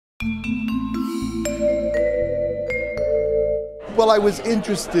Well, I was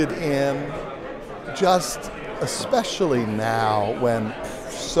interested in just, especially now when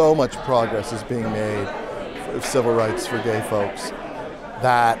so much progress is being made for civil rights for gay folks,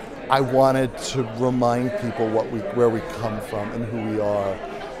 that I wanted to remind people where we come from and who we are,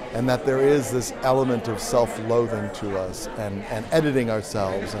 and that there is this element of self-loathing to us and editing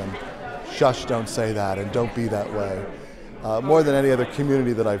ourselves and shush, don't say that and don't be that way. More than any other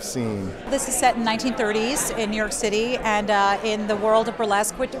community that I've seen. This is set in 1930s in New York City, and in the world of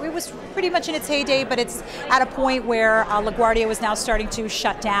burlesque, which it was pretty much in its heyday, but it's at a point where LaGuardia was now starting to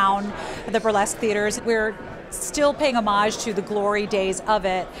shut down the burlesque theaters. We're still paying homage to the glory days of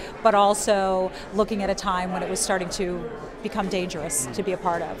it, but also looking at a time when it was starting to become dangerous to be a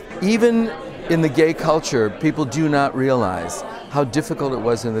part of. Even in the gay culture, people do not realize how difficult it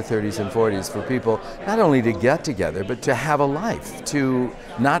was in the 30s and 40s for people not only to get together, but to have a life, to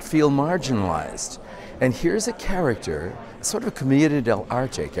not feel marginalized. And here's a character, sort of a commedia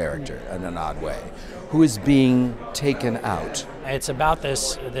dell'arte character in an odd way, who is being taken out. It's about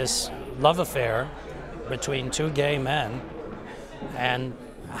this love affair between two gay men, and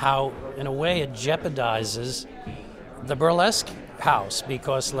how, in a way, it jeopardizes the burlesque house,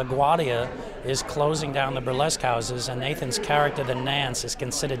 because LaGuardia is closing down the burlesque houses, and Nathan's character, the Nance, is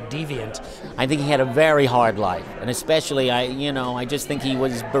considered deviant. I think he had a very hard life, and especially, I just think he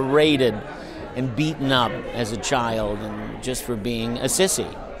was berated and beaten up as a child, and just for being a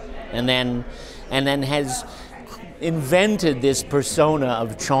sissy, and then has invented this persona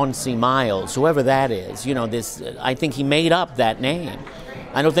of Chauncey Miles, whoever that is. I think he made up that name.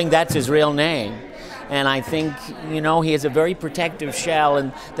 I don't think that's his real name. And I think, he has a very protective shell,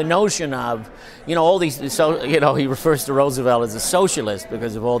 and the notion of, all these, so, he refers to Roosevelt as a socialist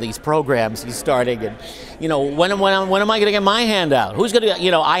because of all these programs he's starting, and, when am I going to get my hand out? Who's going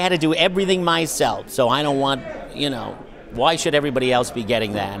to, I had to do everything myself, so I don't want, why should everybody else be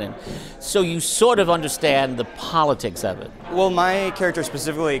getting that? And so you sort of understand the politics of it. Well, my character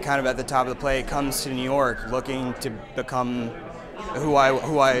specifically, kind of at the top of the play, comes to New York looking to become who I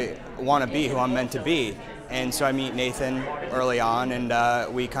want to be, who I'm meant to be. And so I meet Nathan early on,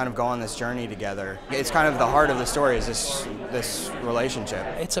 and we kind of go on this journey together. It's kind of the heart of the story, is this relationship.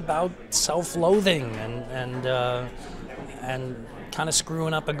 It's about self-loathing and kind of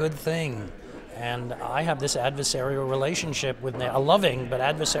screwing up a good thing. And I have this adversarial relationship with a loving but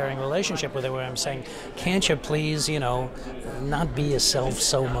adversarial relationship with her, where I'm saying, can't you please, not be yourself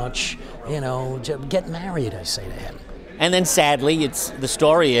so much, get married, I say to him. And then sadly, the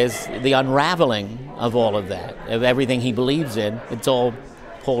story is the unraveling of all of that, of everything he believes in. It's all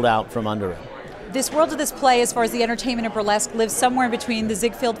pulled out from under him. This world of this play, as far as the entertainment of burlesque, lives somewhere in between the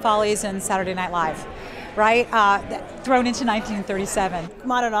Ziegfeld Follies and Saturday Night Live, right? Thrown into 1937.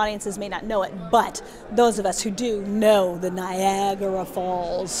 Modern audiences may not know it, but those of us who do know the Niagara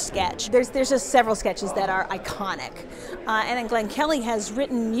Falls sketch. There's just several sketches that are iconic. And then Glenn Kelly has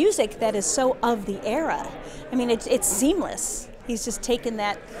written music that is so of the era. I mean, it's seamless. He's just taken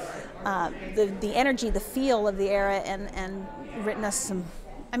that, the energy, the feel of the era, and written us some.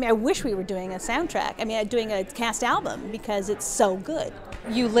 I mean, I wish we were doing a soundtrack. I mean, doing a cast album, because it's so good.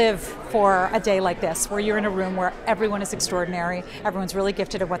 You live for a day like this, where you're in a room where everyone is extraordinary, everyone's really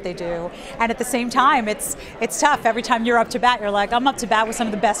gifted at what they do, and at the same time, it's tough. Every time you're up to bat, you're like, I'm up to bat with some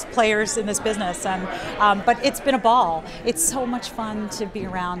of the best players in this business, and but it's been a ball. It's so much fun to be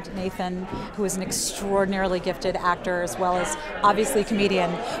around Nathan, who is an extraordinarily gifted actor, as well as obviously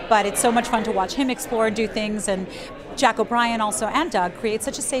comedian, but it's so much fun to watch him explore and do things, and Jack O'Brien also, and Doug, create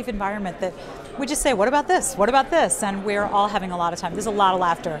such a safe environment that we just say, what about this? What about this? And we're all having a lot of time. There's a lot of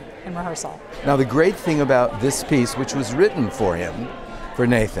laughter in rehearsal. Now, the great thing about this piece, which was written for him, for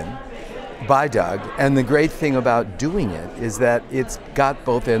Nathan, by Doug, and the great thing about doing it is that it's got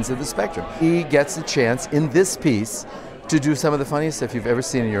both ends of the spectrum. He gets a chance in this piece to do some of the funniest stuff you've ever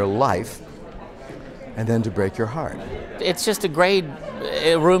seen in your life, and then to break your heart. It's just a great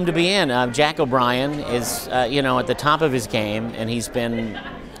room to be in. Jack O'Brien is, at the top of his game, and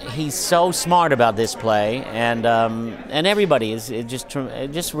he's so smart about this play, and everybody is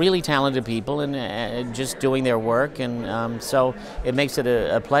just really talented people, and just doing their work, and so it makes it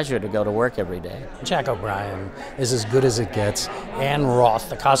a pleasure to go to work every day. Jack O'Brien is as good as it gets. Ann Roth,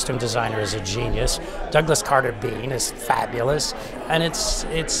 the costume designer, is a genius. Douglas Carter Beane is fabulous, and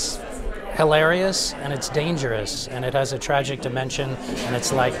it's hilarious, and it's dangerous, and it has a tragic dimension, and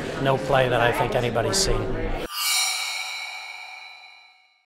it's like no play that I think anybody's seen.